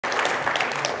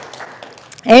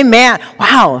Amen.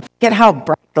 Wow, get how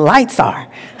bright the lights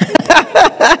are.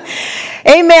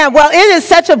 Amen. Well, it is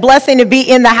such a blessing to be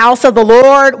in the house of the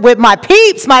Lord with my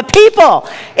peeps, my people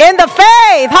in the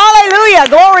faith. Hallelujah.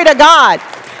 Glory to God.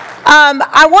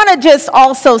 I want to just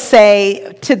also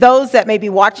say to those that may be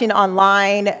watching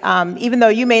online, even though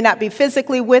you may not be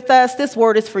physically with us, this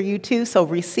word is for you too, so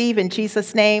receive in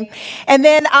Jesus' name. And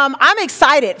then I'm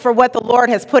excited for what the Lord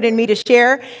has put in me to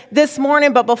share this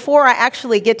morning, but before I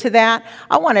actually get to that,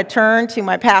 I want to turn to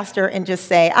my pastor and just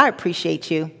say, I appreciate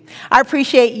you. I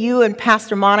appreciate you and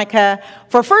Pastor Monica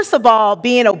for, first of all,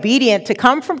 being obedient to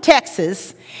come from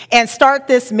Texas and start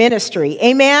this ministry.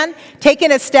 Amen?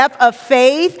 Taking a step of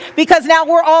faith, because now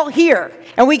we're all here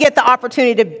and we get the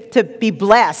opportunity to be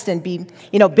blessed and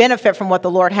benefit from what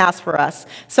the Lord has for us.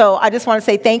 So I just want to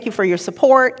say thank you for your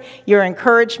support, your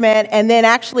encouragement, and then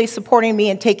actually supporting me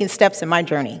and taking steps in my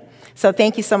journey. So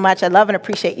thank you so much. I love and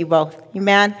appreciate you both.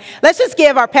 Amen. Let's just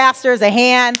give our pastors a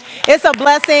hand. It's a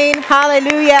blessing.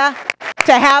 Hallelujah.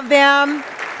 To have them.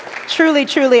 Truly,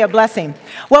 truly a blessing.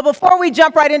 Well, before we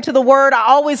jump right into the word, I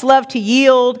always love to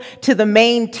yield to the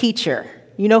main teacher.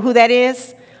 You know who that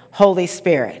is? Holy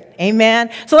Spirit. Amen.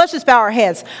 So let's just bow our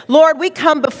heads. Lord, we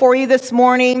come before you this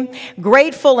morning,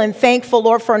 grateful and thankful,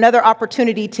 Lord, for another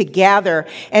opportunity to gather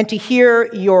and to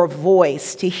hear your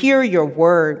voice, to hear your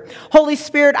word. Holy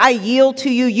Spirit, I yield to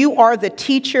you. You are the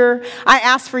teacher. I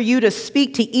ask for you to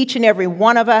speak to each and every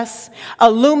one of us,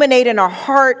 illuminate in our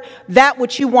heart that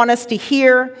which you want us to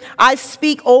hear. I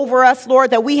speak over us, Lord,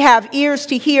 that we have ears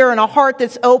to hear and a heart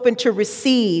that's open to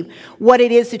receive what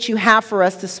it is that you have for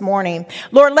us this morning.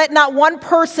 Lord, let not one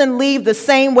person leave the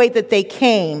same way that they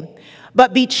came,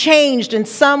 but be changed in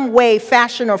some way,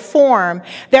 fashion, or form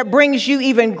that brings you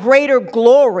even greater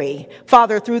glory,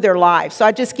 Father, through their lives. So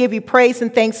I just give you praise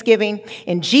and thanksgiving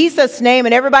in Jesus' name.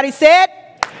 And everybody said,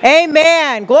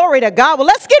 amen. Glory to God. Well,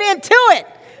 let's get into it.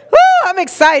 Woo, I'm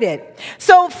excited.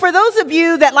 So for those of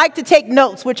you that like to take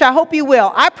notes, which I hope you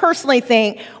will, I personally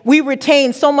think we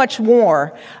retain so much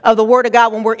more of the Word of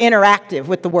God when we're interactive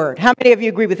with the Word. How many of you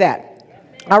agree with that?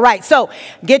 All right, so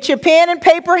get your pen and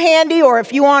paper handy, or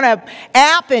if you want an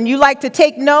app and you like to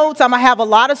take notes, I'm going to have a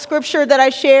lot of scripture that I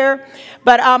share.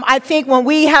 But I think when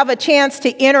we have a chance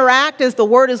to interact as the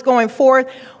word is going forth,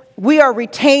 we are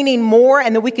retaining more,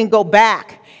 and then we can go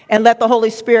back and let the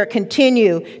Holy Spirit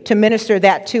continue to minister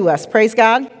that to us. Praise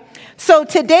God. So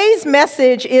today's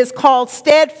message is called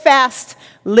Steadfast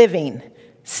Living.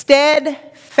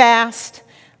 Steadfast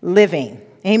Living.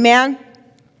 Amen.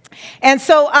 And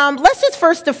so let's just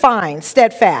first define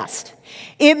steadfast.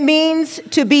 It means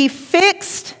to be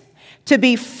fixed, to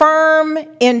be firm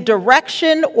in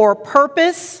direction or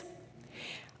purpose,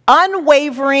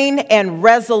 unwavering and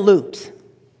resolute.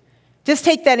 Just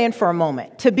take that in for a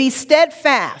moment. To be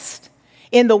steadfast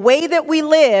in the way that we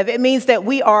live, it means that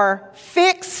we are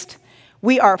fixed,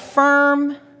 we are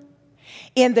firm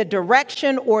in the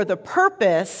direction or the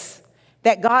purpose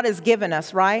that God has given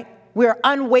us, right? We're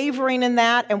unwavering in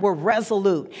that, and we're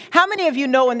resolute. How many of you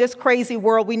know in this crazy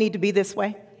world we need to be this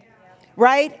way?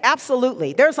 Right?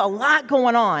 Absolutely. There's a lot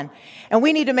going on, and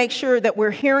we need to make sure that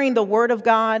we're hearing the word of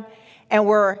God, and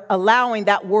we're allowing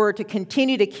that word to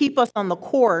continue to keep us on the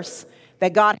course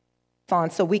that God has on,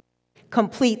 so we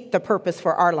complete the purpose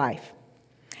for our life.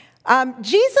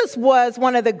 Jesus was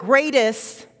one of the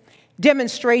greatest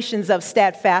demonstrations of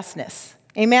steadfastness.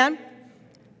 Amen?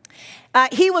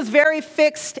 He was very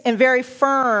fixed and very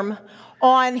firm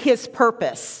on his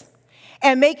purpose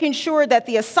and making sure that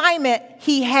the assignment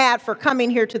he had for coming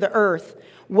here to the earth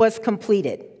was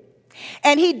completed.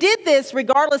 And he did this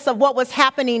regardless of what was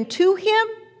happening to him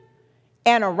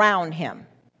and around him.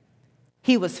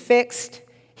 He was fixed.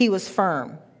 He was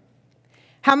firm.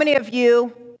 How many of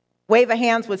you, wave of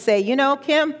hands, would say, you know,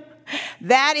 Kim,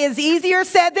 that is easier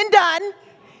said than done.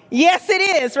 Yes, it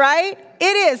is, right?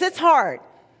 It is. It's hard.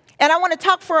 And I want to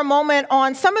talk for a moment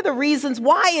on some of the reasons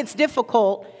why it's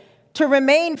difficult to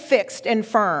remain fixed and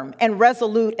firm and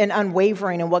resolute and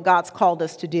unwavering in what God's called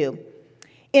us to do.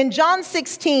 In John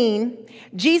 16,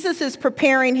 Jesus is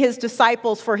preparing his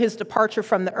disciples for his departure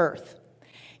from the earth.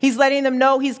 He's letting them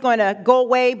know he's going to go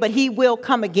away, but he will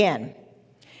come again.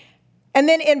 And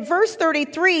then in verse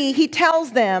 33, he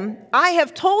tells them, I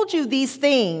have told you these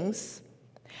things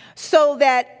so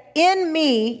that in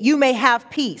me you may have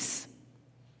peace.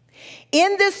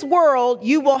 In this world,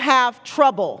 you will have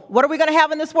trouble. What are we going to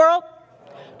have in this world?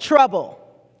 Trouble.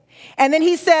 And then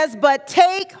he says, but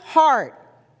take heart.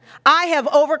 I have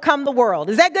overcome the world.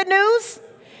 Is that good news?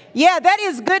 Yeah, that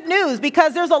is good news,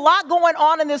 because there's a lot going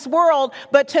on in this world,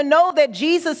 but to know that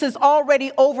Jesus has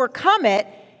already overcome it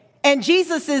and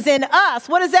Jesus is in us,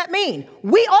 what does that mean?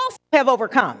 We also have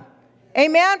overcome.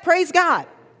 Amen. Praise God.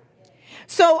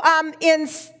 So in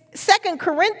 2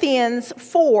 Corinthians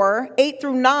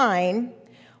 4:8-9,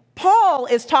 Paul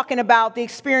is talking about the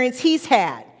experience he's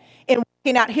had in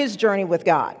working out his journey with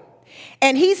God.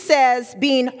 And he says,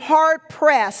 being hard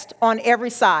pressed on every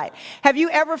side. Have you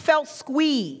ever felt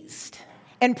squeezed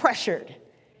and pressured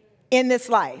in this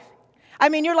life? I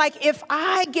mean, you're like, if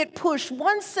I get pushed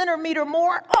 1 centimeter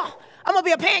more, I'm going to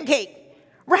be a pancake,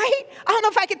 right? I don't know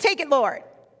if I can take it, Lord.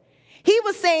 He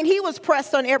was saying he was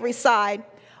pressed on every side,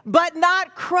 but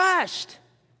not crushed.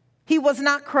 He was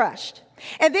not crushed.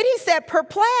 And then he said,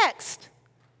 perplexed.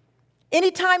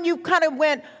 Anytime you kind of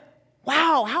went,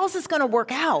 wow, how is this going to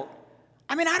work out?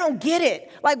 I mean, I don't get it.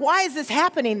 Like, why is this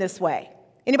happening this way?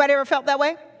 Anybody ever felt that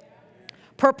way?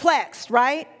 Perplexed,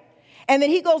 right? And then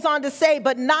he goes on to say,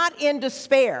 but not in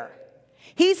despair.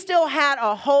 He still had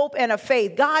a hope and a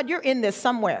faith. God, you're in this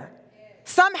somewhere.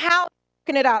 Somehow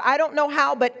working it out. I don't know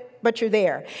how, but you're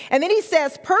there. And then he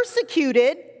says,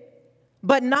 persecuted,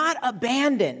 but not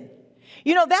abandoned.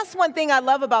 You know, that's one thing I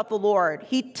love about the Lord.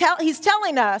 He's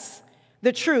telling us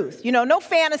the truth. You know, no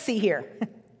fantasy here.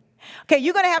 Okay,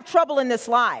 you're going to have trouble in this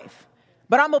life,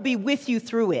 but I'm going to be with you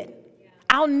through it.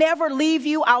 I'll never leave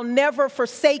you. I'll never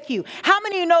forsake you. How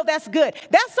many of you know that's good?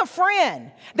 That's a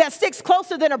friend that sticks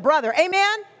closer than a brother.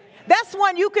 Amen? That's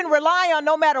one you can rely on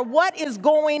no matter what is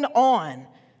going on.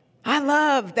 I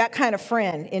love that kind of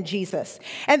friend in Jesus.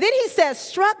 And then he says,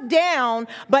 struck down,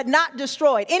 but not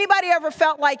destroyed. Anybody ever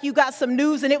felt like you got some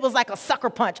news and it was like a sucker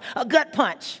punch, a gut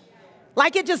punch?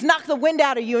 Like it just knocked the wind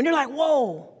out of you and you're like,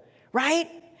 whoa, right?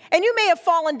 And you may have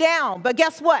fallen down, but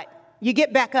guess what? You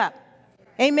get back up.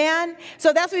 Amen?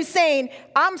 So that's what he's saying.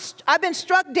 I've been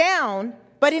struck down,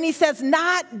 but then he says,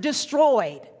 not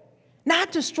destroyed.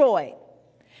 Not destroyed.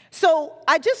 So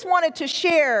I just wanted to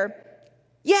share,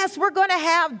 yes, we're going to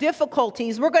have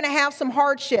difficulties. We're going to have some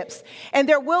hardships. And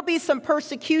there will be some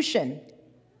persecution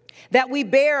that we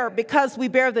bear because we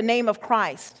bear the name of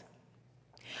Christ.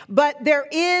 But there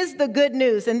is the good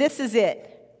news, and this is it.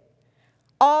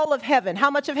 All of heaven. How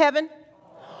much of heaven?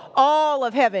 All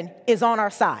of heaven is on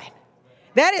our side.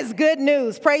 That is good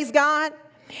news. Praise God.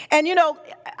 And you know,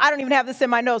 I don't even have this in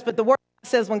my notes, but the word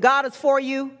says when God is for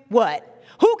you, what?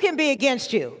 Who can be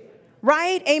against you?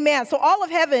 Right? Amen. So all of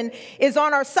heaven is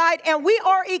on our side, and we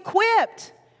are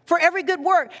equipped for every good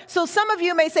work. So some of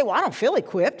you may say, well, I don't feel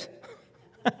equipped.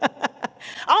 I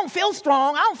don't feel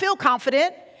strong. I don't feel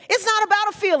confident. It's not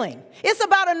about a feeling. It's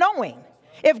about a knowing.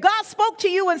 If God spoke to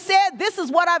you and said, this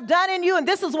is what I've done in you and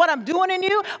this is what I'm doing in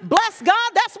you, bless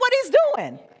God, that's what he's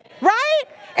doing. Right?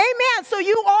 Amen. So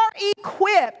you are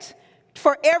equipped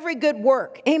for every good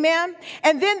work. Amen.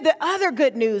 And then the other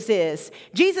good news is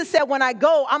Jesus said, when I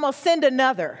go, I'm going to send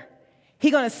another.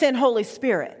 He's going to send Holy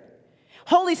Spirit.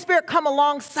 Holy Spirit, come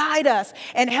alongside us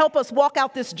and help us walk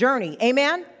out this journey.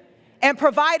 Amen. And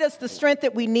provide us the strength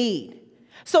that we need.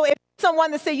 So if someone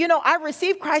that say, you know, I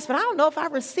received Christ, but I don't know if I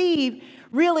received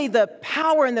really the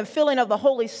power and the filling of the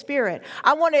Holy Spirit,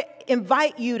 I want to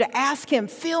invite you to ask him,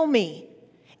 fill me,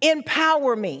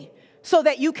 empower me, so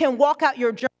that you can walk out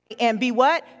your journey and be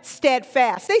what?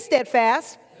 Steadfast. Say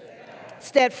steadfast.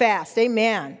 Steadfast.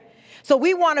 Amen. So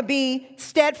we want to be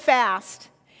steadfast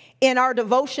in our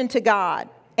devotion to God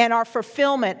and our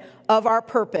fulfillment of our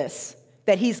purpose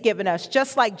that he's given us,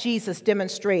 just like Jesus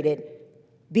demonstrated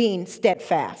being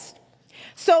steadfast.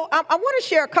 So I want to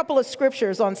share a couple of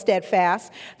scriptures on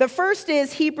steadfast. The first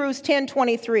is Hebrews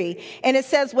 10:23, and it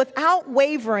says, without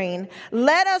wavering,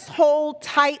 let us hold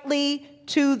tightly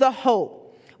to the hope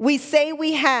we say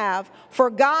we have, for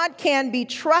God can be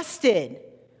trusted.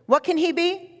 What can he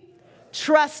be?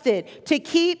 Trusted to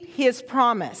keep his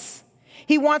promise.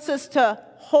 He wants us to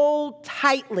hold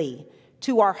tightly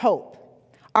to our hope.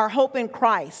 Our hope in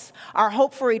Christ, our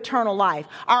hope for eternal life,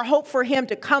 our hope for him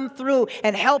to come through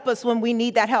and help us when we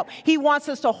need that help. He wants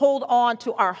us to hold on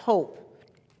to our hope.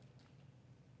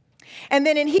 And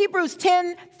then in Hebrews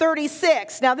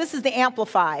 10:36, now this is the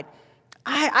Amplified.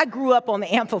 I grew up on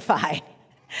the Amplified.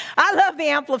 I love the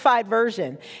Amplified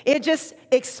version. It just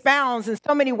expounds in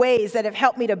so many ways that have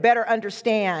helped me to better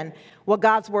understand what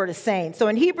God's word is saying. So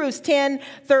in Hebrews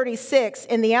 10:36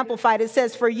 in the Amplified, it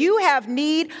says, for you have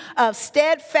need of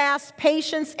steadfast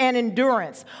patience and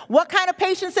endurance. What kind of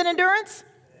patience and endurance?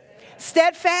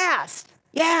 Steadfast.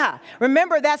 Yeah.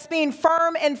 Remember, that's being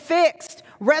firm and fixed,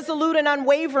 resolute and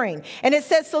unwavering. And it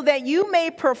says, so that you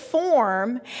may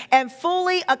perform and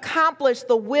fully accomplish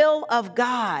the will of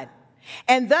God,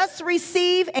 and thus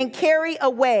receive and carry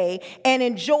away and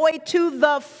enjoy to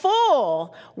the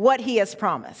full what he has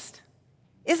promised.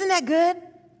 Isn't that good?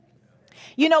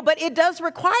 But it does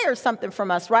require something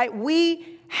from us, right?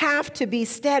 We have to be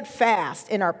steadfast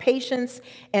in our patience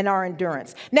and our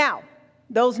endurance. Now,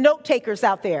 those note takers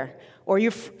out there, or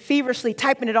you're feverishly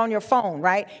typing it on your phone,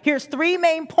 right? Here's 3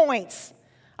 main points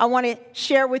I want to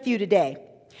share with you today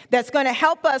that's going to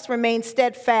help us remain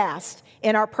steadfast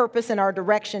in our purpose and our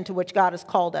direction to which God has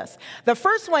called us. The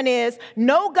first one is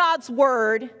know God's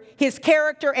word, his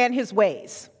character, and his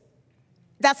ways.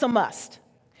 That's a must.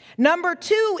 Number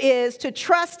 2 is to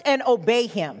trust and obey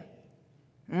him.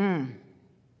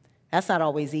 That's not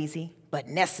always easy, but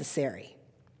necessary.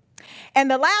 And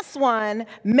the last one,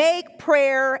 make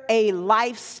prayer a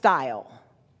lifestyle.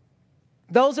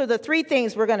 Those are the 3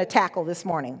 things we're going to tackle this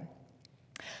morning.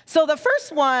 So the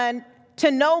first one, to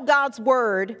know God's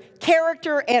word,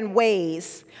 character, and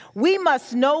ways, we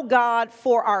must know God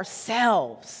for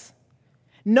ourselves.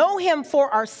 Know him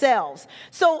for ourselves.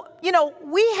 So,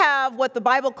 we have what the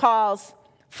Bible calls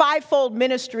 5-fold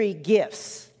ministry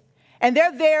gifts. And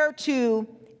they're there to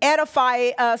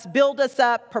edify us, build us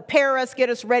up, prepare us,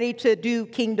 get us ready to do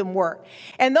kingdom work.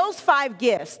 And those 5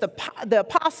 gifts, the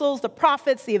apostles, the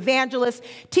prophets, the evangelists,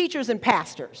 teachers, and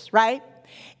pastors, right?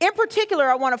 In particular,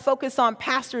 I want to focus on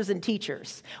pastors and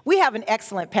teachers. We have an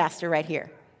excellent pastor right here.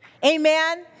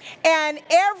 Amen. And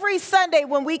every Sunday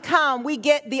when we come, we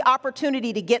get the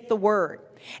opportunity to get the word.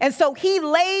 And so he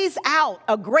lays out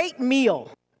a great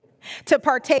meal to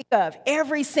partake of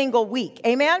every single week.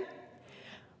 Amen.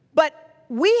 But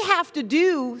we have to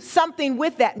do something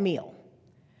with that meal.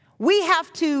 We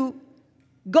have to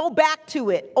go back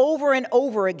to it over and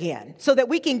over again so that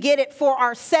we can get it for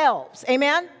ourselves.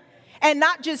 Amen. And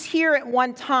not just hear it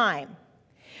one time.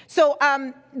 So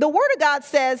the Word of God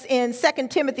says in 2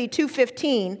 Timothy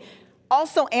 2:15,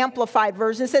 also amplified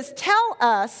version, it says,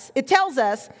 it tells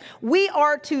us we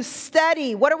are to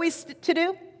study. What are we to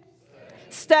do?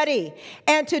 Study.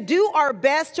 And to do our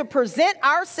best to present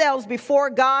ourselves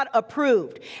before God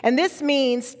approved. And this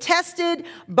means tested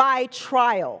by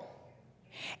trial.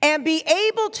 And be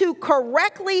able to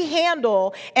correctly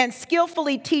handle and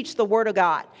skillfully teach the word of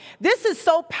God. This is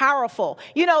so powerful.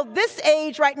 This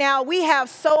age right now, we have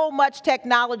so much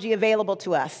technology available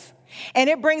to us. And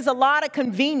it brings a lot of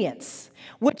convenience,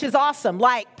 which is awesome,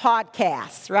 like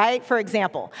podcasts, right? For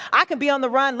example, I can be on the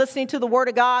run listening to the word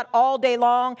of God all day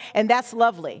long, and that's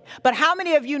lovely. But how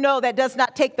many of you know that does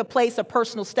not take the place of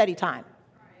personal study time?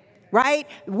 Right?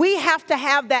 We have to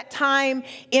have that time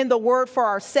in the word for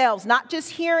ourselves, not just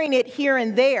hearing it here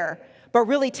and there, but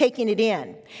really taking it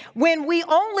in. When we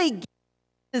only get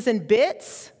it in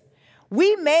bits,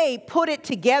 we may put it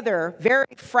together very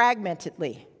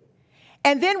fragmentedly.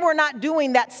 And then we're not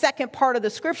doing that second part of the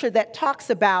scripture that talks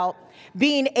about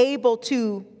being able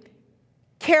to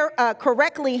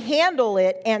correctly handle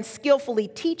it and skillfully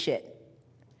teach it.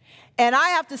 And I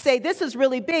have to say, this is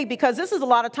really big because this is a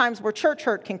lot of times where church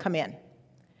hurt can come in,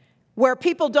 where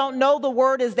people don't know the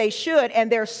word as they should,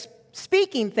 and they're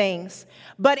speaking things,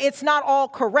 but it's not all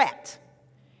correct.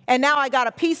 And now I got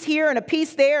a piece here and a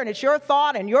piece there, and it's your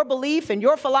thought and your belief and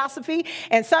your philosophy,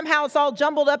 and somehow it's all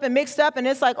jumbled up and mixed up, and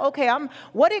it's like, okay,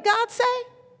 what did God say?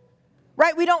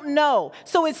 Right? We don't know.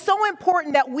 So it's so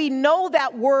important that we know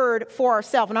that word for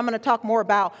ourselves, and I'm going to talk more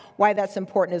about why that's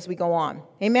important as we go on.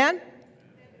 Amen?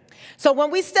 So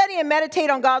when we study and meditate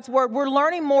on God's word, we're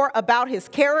learning more about his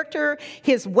character,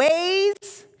 his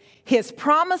ways, his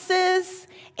promises,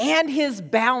 and his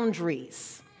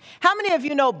boundaries. How many of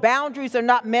you know boundaries are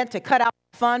not meant to cut out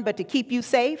fun, but to keep you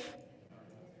safe?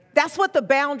 That's what the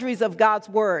boundaries of God's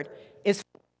word is.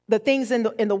 The things in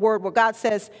the word where God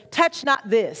says, touch not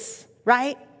this,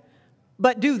 right?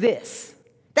 But do this.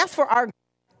 That's for our.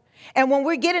 And when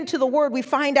we get into the word, we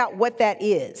find out what that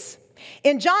is.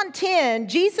 In John 10,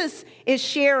 Jesus is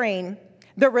sharing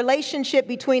the relationship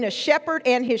between a shepherd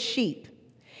and his sheep.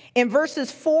 In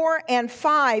verses 4 and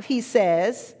 5, he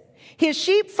says, his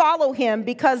sheep follow him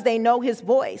because they know his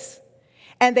voice,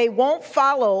 and they won't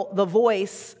follow the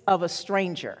voice of a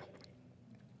stranger.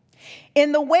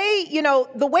 In the way,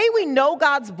 the way we know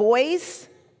God's voice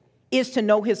is to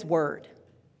know his word.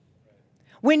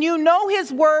 When you know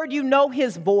his word, you know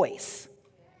his voice.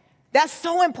 That's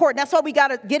so important. That's why we got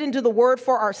to get into the word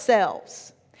for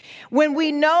ourselves. When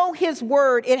we know his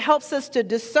word, it helps us to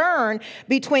discern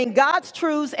between God's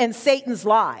truths and Satan's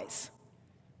lies.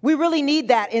 We really need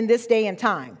that in this day and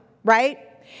time, right?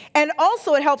 And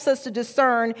also it helps us to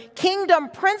discern kingdom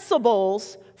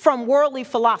principles from worldly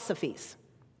philosophies.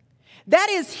 That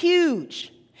is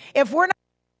huge. If we're not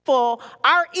careful,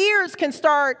 our ears can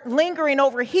start lingering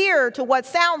over here to what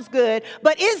sounds good,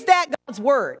 but is that God's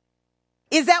word?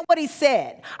 Is that what he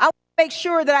said? I want Make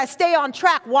sure that I stay on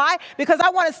track. Why? Because I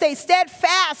want to stay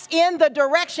steadfast in the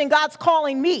direction God's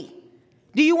calling me.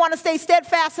 Do you want to stay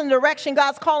steadfast in the direction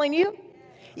God's calling you?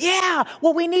 Yeah.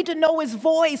 Well, we need to know his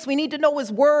voice. We need to know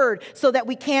his word so that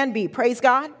we can be. Praise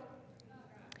God.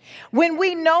 When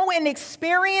we know and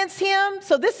experience him,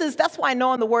 so that's why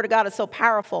knowing the word of God is so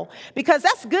powerful, because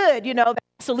that's good,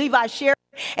 Pastor Levi shared,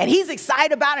 and he's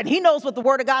excited about it. He knows what the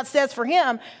word of God says for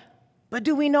him, but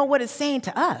do we know what it's saying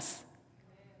to us?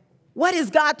 What is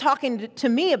God talking to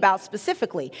me about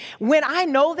specifically? When I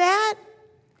know that,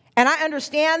 and I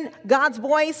understand God's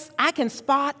voice, I can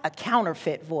spot a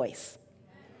counterfeit voice.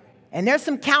 And there's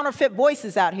some counterfeit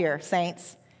voices out here,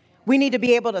 saints. We need to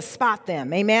be able to spot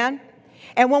them, amen?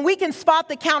 And when we can spot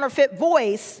the counterfeit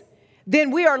voice,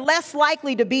 then we are less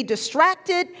likely to be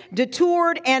distracted,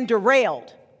 detoured, and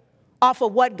derailed off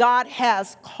of what God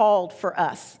has called for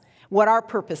us, what our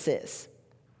purpose is.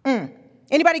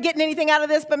 Anybody getting anything out of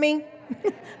this but me?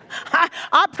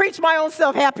 I preach my own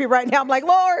self happy right now. I'm like,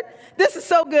 Lord, this is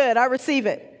so good. I receive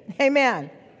it.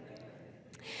 Amen.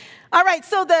 All right,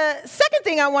 so the second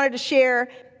thing I wanted to share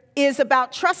is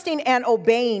about trusting and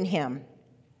obeying him.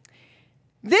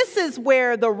 This is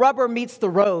where the rubber meets the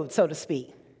road, so to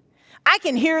speak. I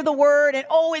can hear the word and,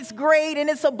 oh, it's great and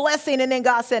it's a blessing. And then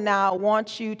God said, now I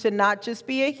want you to not just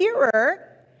be a hearer,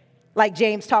 like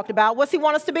James talked about. What's he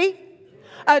want us to be?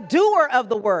 A doer of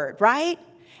the word, right?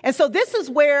 And so this is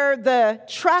where the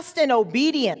trust and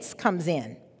obedience comes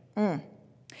in.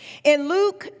 In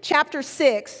Luke chapter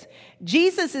 6,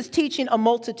 Jesus is teaching a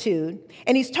multitude,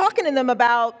 and he's talking to them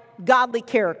about godly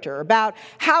character, about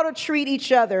how to treat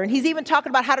each other. And he's even talking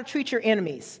about how to treat your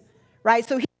enemies, right?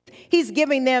 So he's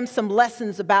giving them some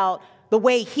lessons about the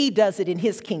way he does it in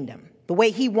his kingdom, the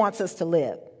way he wants us to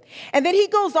live. And then he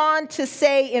goes on to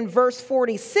say in verse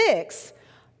 46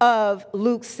 of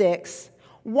Luke 6,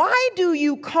 why do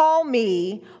you call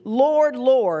me Lord,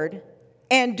 Lord,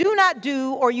 and do not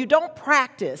do, or you don't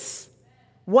practice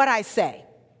what I say?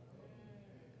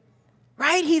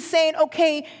 Right? He's saying,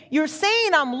 okay, you're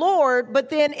saying I'm Lord, but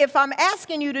then if I'm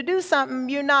asking you to do something,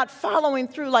 you're not following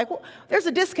through. Like, well, there's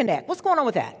a disconnect. What's going on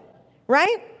with that?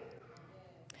 Right?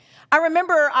 I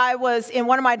remember I was in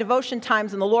one of my devotion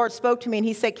times and the Lord spoke to me and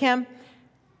he said, Kim,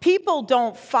 people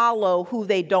don't follow who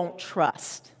they don't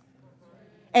trust.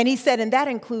 And he said, and that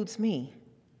includes me.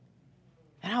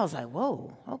 And I was like,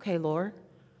 whoa, okay, Lord.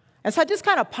 And so I just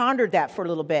kind of pondered that for a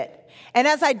little bit. And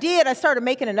as I did, I started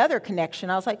making another connection.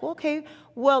 I was like, okay,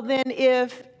 well then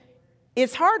if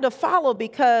it's hard to follow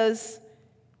because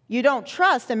you don't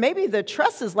trust, and maybe the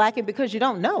trust is lacking because you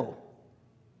don't know.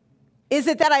 Is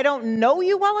it that I don't know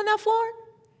you well enough, Lord?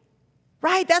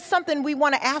 Right? That's something we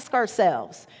want to ask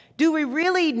ourselves. Do we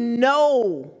really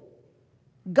know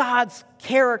God's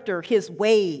character, his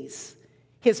ways,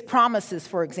 his promises,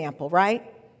 for example,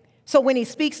 right? So when he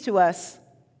speaks to us,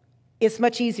 it's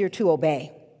much easier to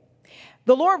obey.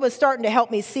 The Lord was starting to help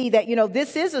me see that,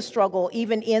 this is a struggle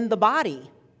even in the body,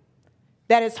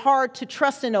 that it's hard to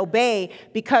trust and obey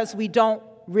because we don't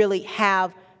really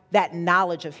have that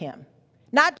knowledge of him.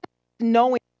 Not just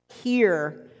knowing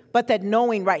here, but that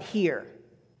knowing right here.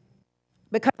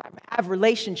 Because I have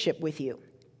relationship with you.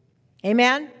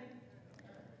 Amen?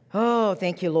 Oh,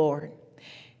 thank you, Lord.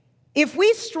 If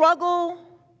we struggle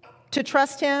to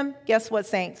trust him, guess what,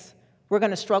 saints? We're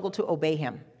going to struggle to obey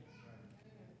him.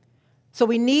 So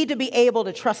we need to be able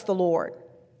to trust the Lord.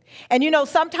 And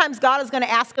sometimes God is going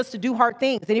to ask us to do hard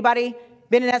things. Anybody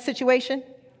been in that situation?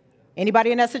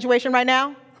 Anybody in that situation right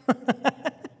now?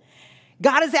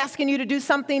 God is asking you to do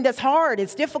something that's hard.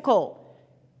 It's difficult.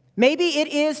 Maybe it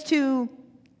is to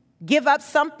give up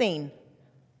something,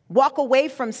 walk away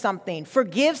from something,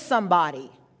 forgive somebody,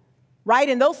 right?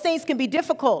 And those things can be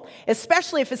difficult,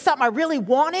 especially if it's something I really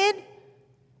wanted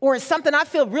or it's something I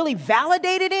feel really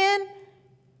validated in.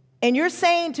 And you're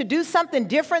saying to do something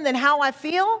different than how I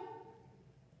feel?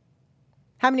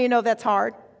 How many of you know that's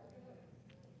hard?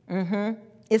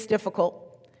 It's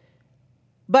difficult.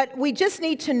 But we just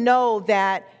need to know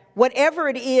that whatever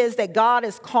it is that God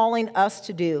is calling us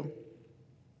to do,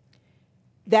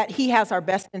 that he has our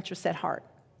best interests at heart.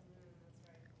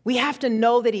 We have to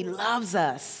know that he loves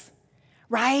us,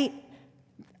 right?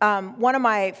 One of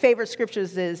my favorite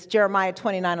scriptures is Jeremiah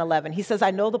 29:11. He says,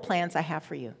 I know the plans I have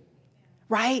for you,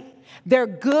 right? They're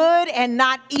good and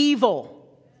not evil,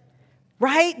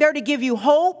 right? They're to give you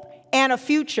hope and a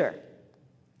future.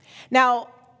 Now,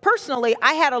 personally,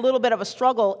 I had a little bit of a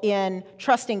struggle in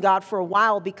trusting God for a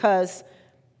while because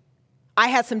I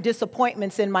had some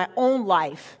disappointments in my own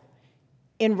life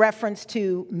in reference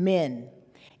to men.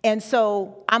 And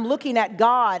so I'm looking at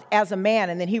God as a man,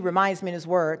 and then he reminds me in his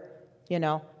word,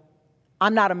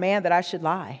 I'm not a man that I should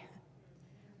lie,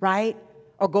 right?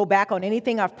 Or go back on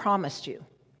anything I've promised you.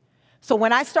 So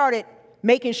when I started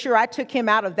making sure I took him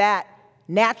out of that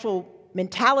natural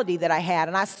mentality that I had,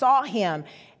 and I saw him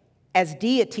as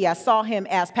deity, I saw him,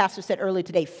 as Pastor said earlier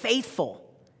today, faithful,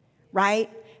 right?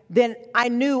 Then I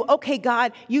knew, okay,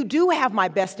 God, you do have my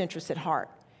best interest at heart.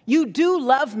 You do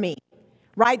love me,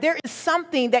 right? There is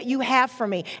something that you have for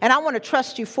me, and I want to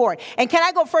trust you for it. And can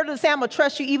I go further and say I'm going to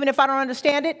trust you even if I don't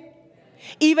understand it?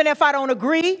 Even if I don't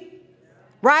agree,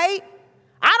 right?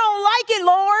 I don't like it,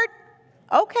 Lord.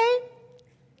 Okay.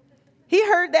 He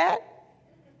heard that.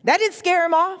 That didn't scare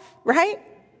him off, right?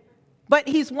 But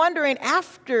he's wondering,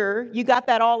 after you got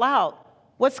that all out,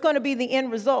 what's going to be the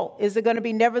end result? Is it going to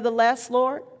be nevertheless,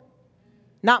 Lord?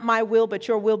 Not my will, but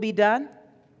your will be done?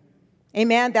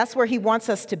 Amen. That's where he wants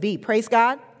us to be. Praise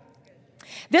God.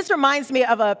 This reminds me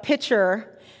of a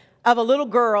picture of a little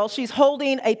girl. She's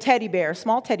holding a teddy bear,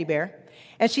 small teddy bear,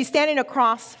 and she's standing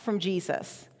across from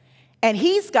Jesus. And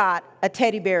he's got a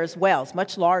teddy bear as well. It's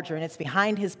much larger, and it's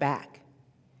behind his back.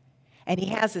 And he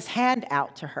has his hand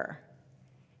out to her.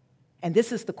 And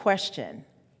this is the question: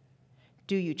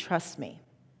 do you trust me?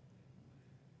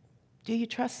 Do you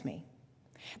trust me?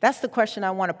 That's the question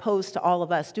I want to pose to all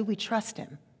of us. Do we trust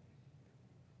him?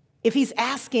 If he's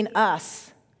asking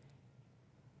us,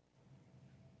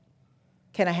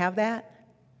 can I have that?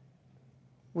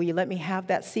 Will you let me have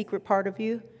that secret part of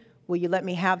you? Will you let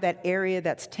me have that area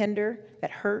that's tender,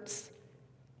 that hurts?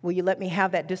 Will you let me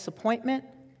have that disappointment?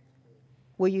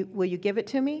 Will you give it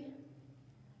to me?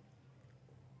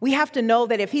 We have to know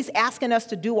that if he's asking us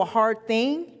to do a hard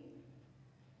thing,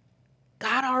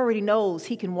 God already knows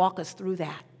he can walk us through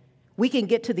that. We can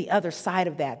get to the other side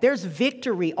of that. There's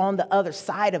victory on the other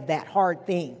side of that hard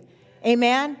thing.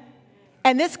 Amen?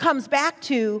 And this comes back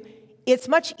to, it's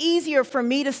much easier for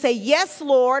me to say, yes,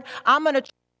 Lord, I'm going to,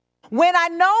 when I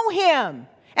know him.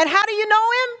 And how do you know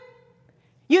him?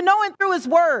 You know him through his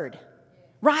word,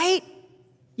 right?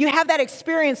 You have that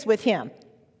experience with him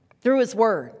through his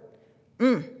word.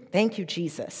 Thank you,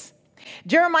 Jesus.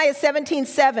 Jeremiah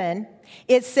 17:7,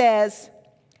 it says,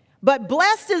 but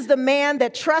blessed is the man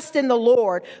that trusts in the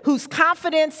Lord, whose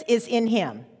confidence is in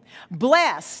him.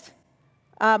 Blessed,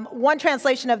 one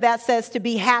translation of that says to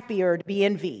be happy or to be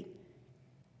envied.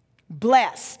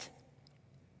 Blessed.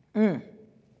 And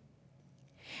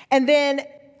then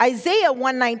Isaiah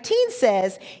 1:19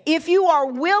 says, if you are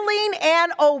willing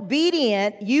and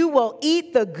obedient, you will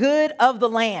eat the good of the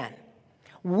land.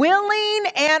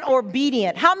 Willing and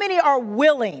obedient. How many are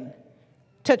willing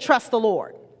to trust the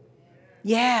Lord?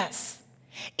 Yes.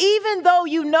 Even though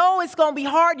you know it's going to be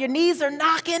hard, your knees are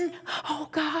knocking. Oh,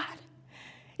 God.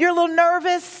 You're a little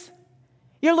nervous.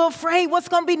 You're a little afraid. What's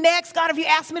going to be next? God, if you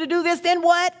ask me to do this, then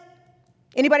what?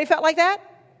 Anybody felt like that?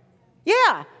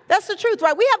 Yeah, that's the truth,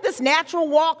 right? We have this natural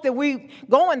walk that we're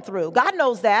going through. God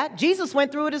knows that. Jesus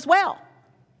went through it as well.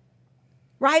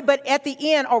 Right? But at the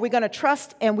end, are we going to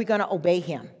trust and we're going to obey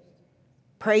him?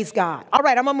 Praise God. All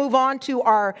right, I'm going to move on to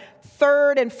our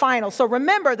third and final. So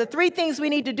remember the three things we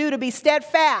need to do to be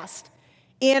steadfast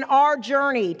in our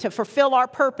journey to fulfill our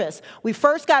purpose. We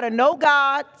first got to know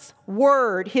God's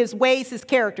word, his ways, his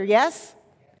character, yes?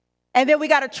 And then we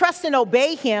got to trust and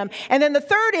obey him. And then the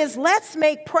third is, let's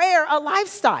make prayer a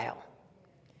lifestyle.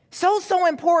 So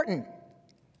important.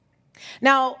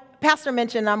 Now, Pastor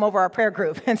mentioned I'm over our prayer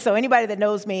group. And so anybody that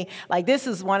knows me, like, this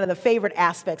is one of the favorite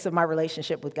aspects of my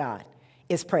relationship with God,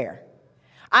 is prayer.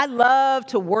 I love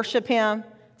to worship him.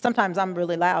 Sometimes I'm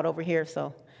really loud over here,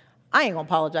 so I ain't going to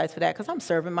apologize for that because I'm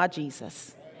serving my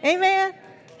Jesus. Amen?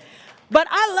 But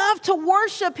I love to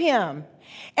worship him.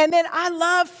 And then I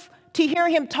love to hear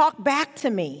him talk back to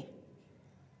me.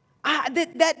 Oh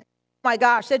my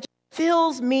gosh, that just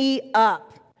fills me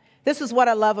up. This is what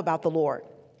I love about the Lord.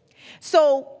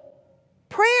 So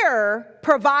prayer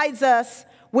provides us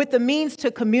with the means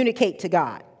to communicate to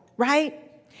God, right?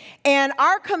 And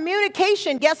our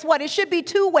communication, guess what? It should be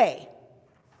two-way.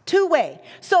 Two-way.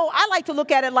 So I like to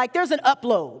look at it like there's an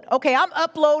upload. Okay, I'm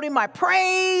uploading my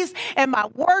praise and my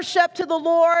worship to the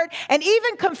Lord, and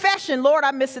even confession. Lord,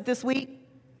 I missed it this week.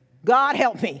 God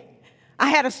help me. I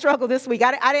had a struggle this week.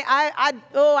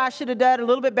 I should have done a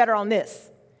little bit better on this.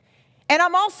 And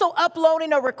I'm also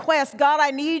uploading a request. God,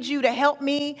 I need you to help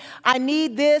me. I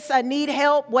need this. I need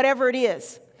help, whatever it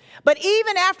is. But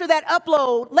even after that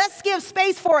upload, let's give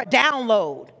space for a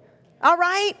download. All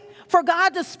right? For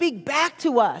God to speak back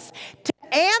to us, to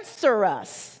answer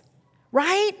us,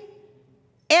 right?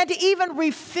 And to even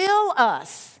refill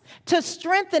us, to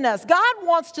strengthen us. God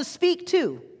wants to speak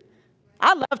too.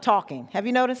 I love talking. Have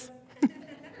you noticed?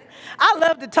 I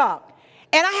love to talk.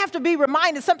 And I have to be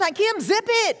reminded sometimes, Kim, zip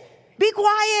it. Be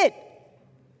quiet.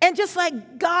 And just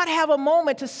let God have a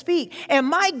moment to speak. And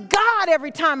my God, every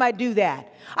time I do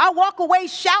that, I walk away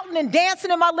shouting and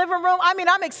dancing in my living room. I mean,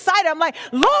 I'm excited. I'm like,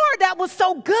 Lord, that was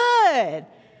so good.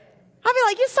 I be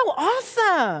like, you're so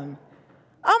awesome.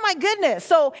 Oh, my goodness.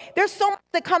 So there's so much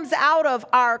that comes out of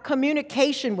our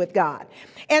communication with God.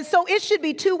 And so it should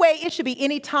be two-way. It should be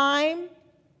anytime,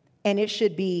 and it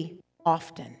should be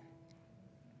often.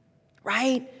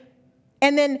 Right?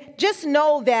 And then just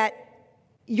know that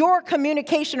your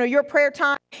communication or your prayer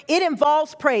time, it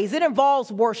involves praise. It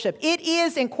involves worship. It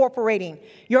is incorporating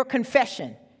your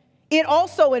confession. It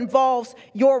also involves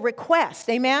your request.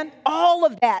 Amen? All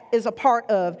of that is a part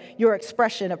of your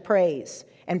expression of praise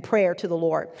and prayer to the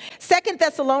Lord. 2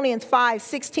 Thessalonians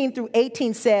 5:16 through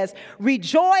 18 says,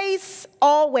 rejoice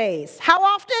always. How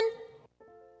often?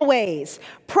 Always.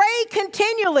 Pray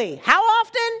continually. How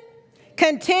often?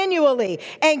 Continually.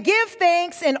 And give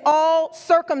thanks in all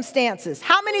circumstances.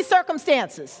 How many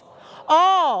circumstances?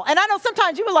 All. And I know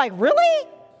sometimes you were like, really?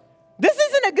 This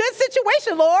isn't a good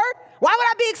situation, Lord. Why would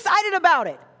I be excited about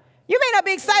it? You may not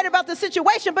be excited about the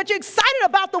situation, but you're excited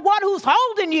about the one who's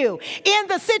holding you in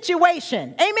the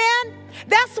situation. Amen?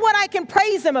 That's what I can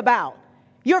praise him about.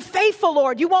 You're faithful,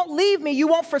 Lord. You won't leave me. You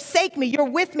won't forsake me. You're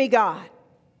with me, God.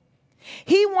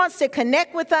 He wants to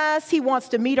connect with us. He wants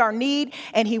to meet our need,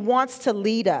 and he wants to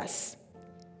lead us.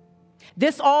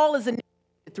 This all is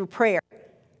initiated through prayer,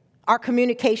 our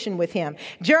communication with him.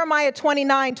 Jeremiah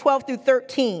 29:12 through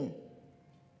 13.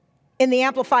 In the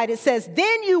Amplified, it says,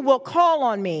 then you will call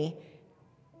on me,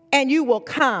 and you will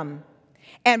come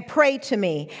and pray to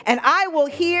me, and I will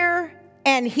hear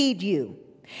and heed you.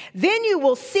 Then you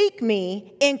will seek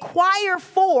me, inquire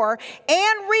for,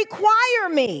 and require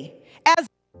me as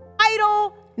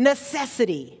vital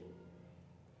necessity.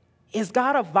 Is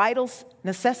God a vital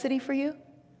necessity for you?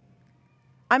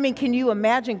 I mean, can you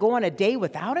imagine going a day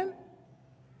without him?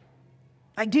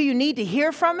 Like, do you need to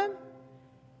hear from him?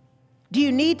 Do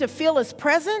you need to feel his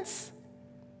presence?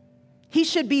 He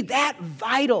should be that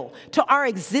vital to our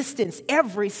existence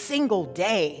every single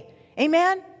day.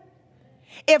 Amen?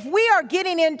 If we are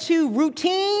getting into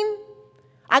routine,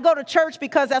 I go to church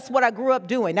because that's what I grew up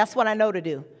doing. That's what I know to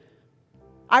do.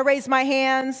 I raise my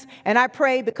hands and I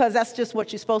pray because that's just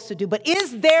what you're supposed to do. But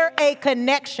is there a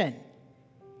connection?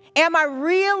 Am I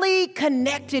really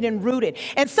connected and rooted?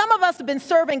 And some of us have been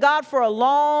serving God for a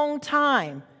long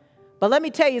time. But let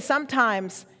me tell you,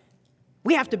 sometimes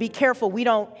we have to be careful we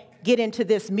don't get into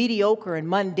this mediocre and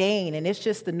mundane and it's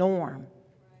just the norm,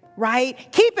 right?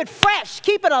 Keep it fresh.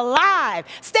 Keep it alive.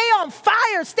 Stay on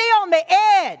fire. Stay on the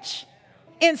edge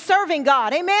in serving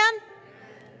God. Amen?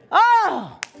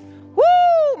 Oh,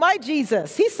 woo, my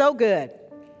Jesus. He's so good.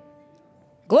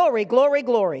 Glory, glory,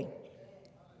 glory.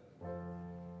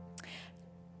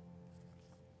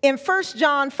 In 1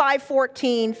 John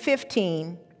 5:14,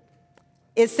 15,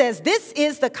 it says, this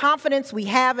is the confidence we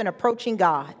have in approaching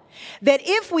God, that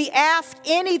if we ask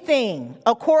anything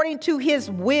according to his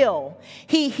will,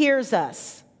 he hears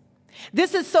us.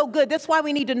 This is so good. That's why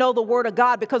we need to know the word of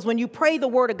God, because when you pray the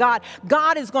word of God,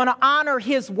 God is going to honor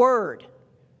his word.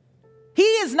 He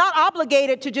is not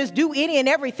obligated to just do any and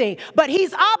everything, but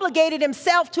he's obligated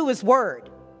himself to his word.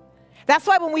 That's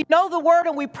why when we know the word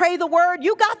and we pray the word,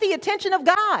 you got the attention of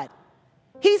God.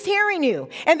 He's hearing you.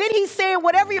 And then he's saying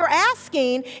whatever you're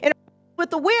asking and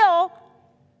with the will,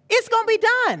 it's going to be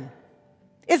done.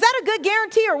 Is that a good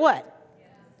guarantee or what?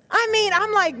 I mean,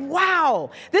 I'm like, wow,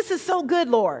 this is so good,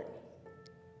 Lord.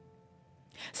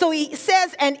 So he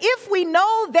says, and if we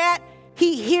know that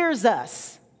he hears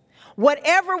us,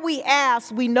 whatever we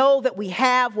ask, we know that we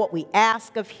have what we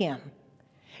ask of him.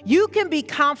 You can be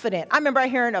confident. I remember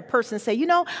hearing a person say, you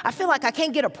know, I feel like I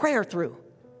can't get a prayer through.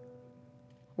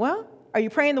 Well, are you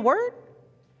praying the word?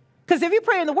 Because if you're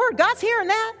praying the word, God's hearing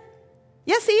that.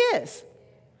 Yes, he is.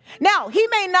 Now, he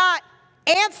may not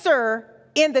answer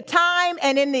in the time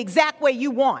and in the exact way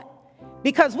you want.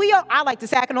 Because I like to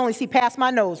say, I can only see past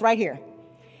my nose right here.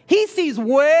 He sees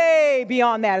way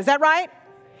beyond that. Is that right?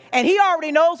 And he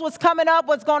already knows what's coming up,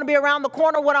 what's going to be around the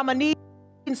corner, what I'm going to need,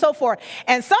 and so forth.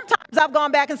 And sometimes I've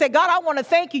gone back and said, God, I want to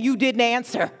thank you. You didn't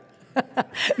answer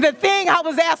the thing I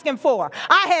was asking for.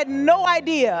 I had no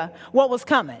idea what was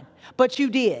coming, but you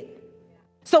did.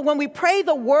 So when we pray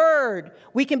the word,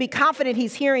 we can be confident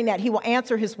he's hearing that. He will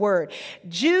answer his word.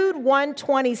 Jude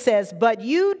 1:20 says, but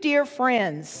you, dear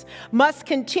friends, must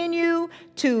continue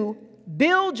to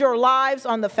build your lives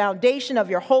on the foundation of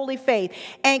your holy faith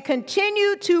and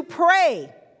continue to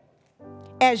pray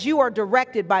as you are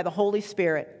directed by the Holy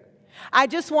Spirit. I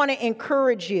just want to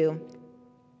encourage you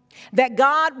that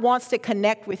God wants to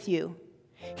connect with you.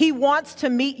 He wants to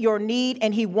meet your need,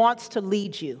 and he wants to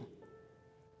lead you.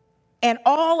 And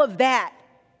all of that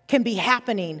can be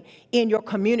happening in your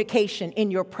communication,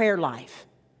 in your prayer life,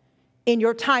 in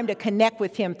your time to connect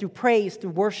with him through praise,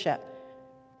 through worship,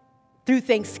 through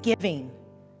thanksgiving,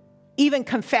 even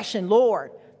confession.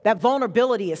 Lord, that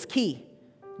vulnerability is key.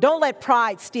 Don't let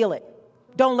pride steal it.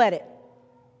 Don't let it.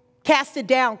 Cast it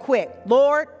down quick.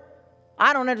 Lord,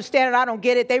 I don't understand it. I don't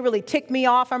get it. They really ticked me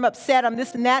off. I'm upset. I'm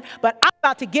this and that. But I'm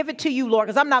about to give it to you, Lord,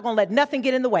 because I'm not going to let nothing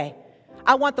get in the way.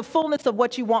 I want the fullness of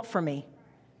what you want for me.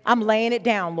 I'm laying it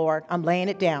down, Lord. I'm laying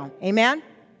it down. Amen?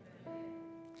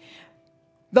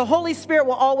 The Holy Spirit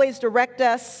will always direct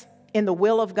us in the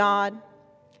will of God.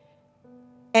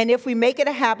 And if we make it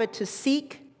a habit to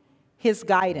seek his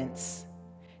guidance,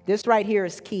 this right here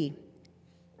is key.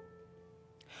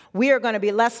 We are going to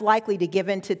be less likely to give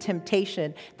in to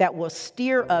temptation that will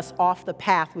steer us off the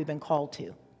path we've been called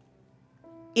to.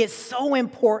 It's so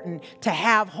important to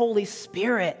have Holy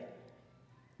Spirit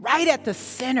right at the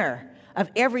center of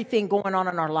everything going on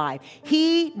in our life.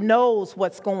 He knows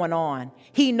what's going on.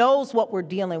 He knows what we're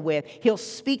dealing with. He'll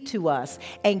speak to us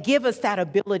and give us that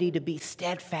ability to be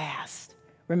steadfast.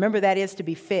 Remember, that is to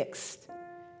be fixed,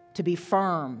 to be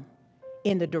firm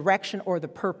in the direction or the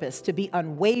purpose, to be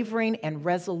unwavering and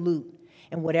resolute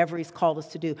in whatever he's called us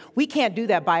to do. We can't do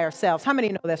that by ourselves. How many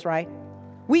know that's right?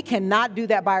 We cannot do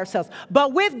that by ourselves.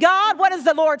 But with God, what does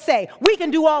the Lord say? We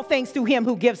can do all things through him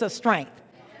who gives us strength.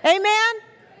 Amen?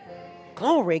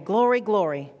 Glory, glory,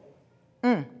 glory.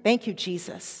 Thank you,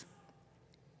 Jesus.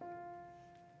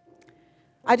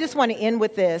 I just want to end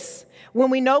with this. When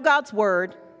we know God's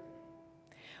word,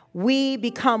 we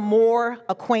become more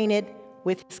acquainted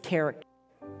with his character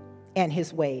and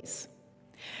his ways.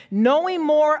 Knowing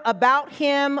more about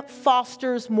him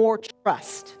fosters more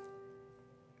trust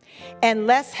and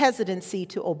less hesitancy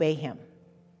to obey him.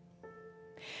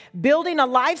 Building a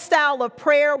lifestyle of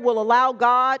prayer will allow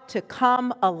God to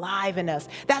come alive in us.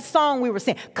 That song we were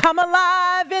singing, come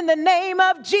alive in the name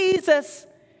of Jesus,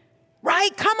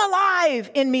 right? Come alive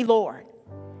in me, Lord.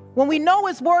 When we know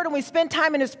his word and we spend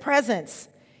time in his presence,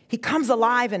 he comes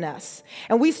alive in us,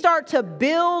 and we start to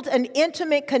build an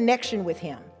intimate connection with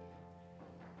him.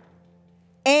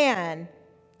 And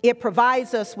it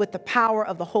provides us with the power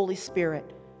of the Holy Spirit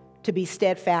to be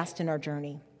steadfast in our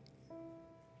journey.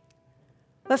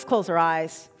 Let's close our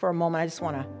eyes for a moment. I just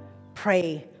want to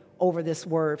pray over this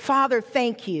word. Father,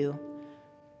 thank you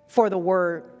for the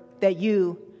word that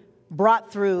you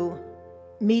brought through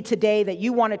me today, that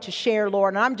you wanted to share,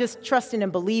 Lord. And I'm just trusting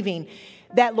and believing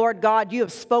that, Lord God, you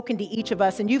have spoken to each of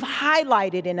us and you've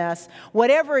highlighted in us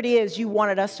whatever it is you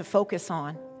wanted us to focus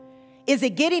on. Is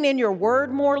it getting in your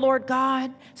word more, Lord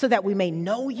God, so that we may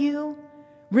know you,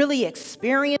 really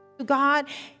experience you, God?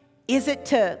 Is it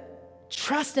to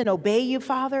trust and obey you,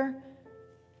 Father,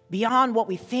 beyond what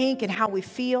we think and how we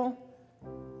feel?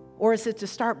 Or is it to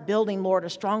start building, Lord, a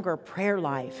stronger prayer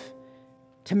life,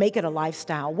 to make it a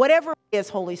lifestyle? Whatever it is,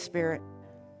 Holy Spirit,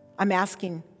 I'm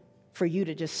asking for you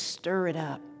to just stir it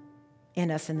up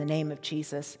in us in the name of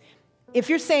Jesus. If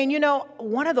you're saying, you know,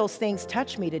 one of those things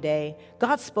touched me today,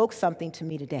 God spoke something to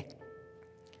me today.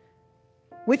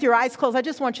 With your eyes closed, I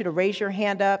just want you to raise your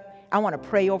hand up. I want to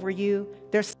pray over you.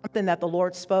 There's something that the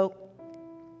Lord spoke.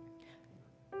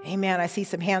 Amen. I see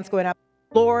some hands going up.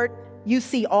 Lord, you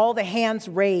see all the hands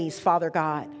raised, Father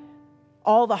God.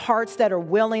 All the hearts that are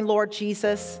willing, Lord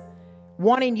Jesus,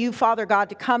 wanting you, Father God,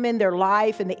 to come in their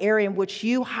life in the area in which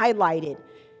you highlighted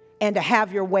and to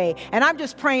have your way. And I'm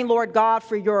just praying, Lord God,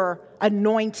 for your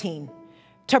anointing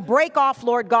to break off,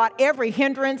 Lord God, every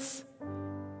hindrance,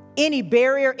 any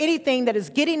barrier, anything that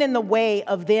is getting in the way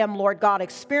of them, Lord God,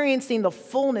 experiencing the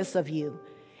fullness of you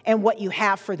and what you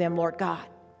have for them, Lord God.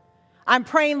 I'm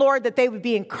praying, Lord, that they would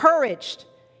be encouraged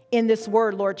in this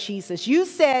word, Lord Jesus. You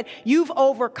said you've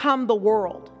overcome the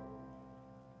world.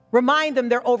 Remind them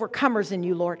they're overcomers in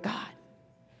you, Lord God.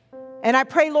 And I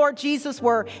pray, Lord Jesus,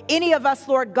 where any of us,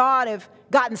 Lord God, have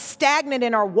gotten stagnant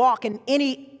in our walk in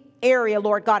any area,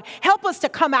 Lord God, help us to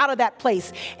come out of that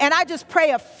place. And I just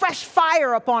pray a fresh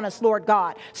fire upon us, Lord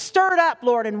God. Stir it up,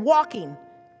 Lord, and walking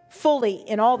fully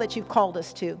in all that you've called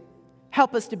us to.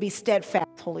 Help us to be steadfast,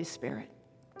 Holy Spirit.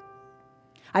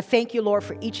 I thank you, Lord,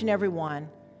 for each and every one.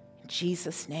 In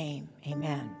Jesus' name,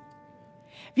 amen.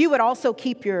 If you would also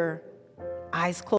keep your eyes closed.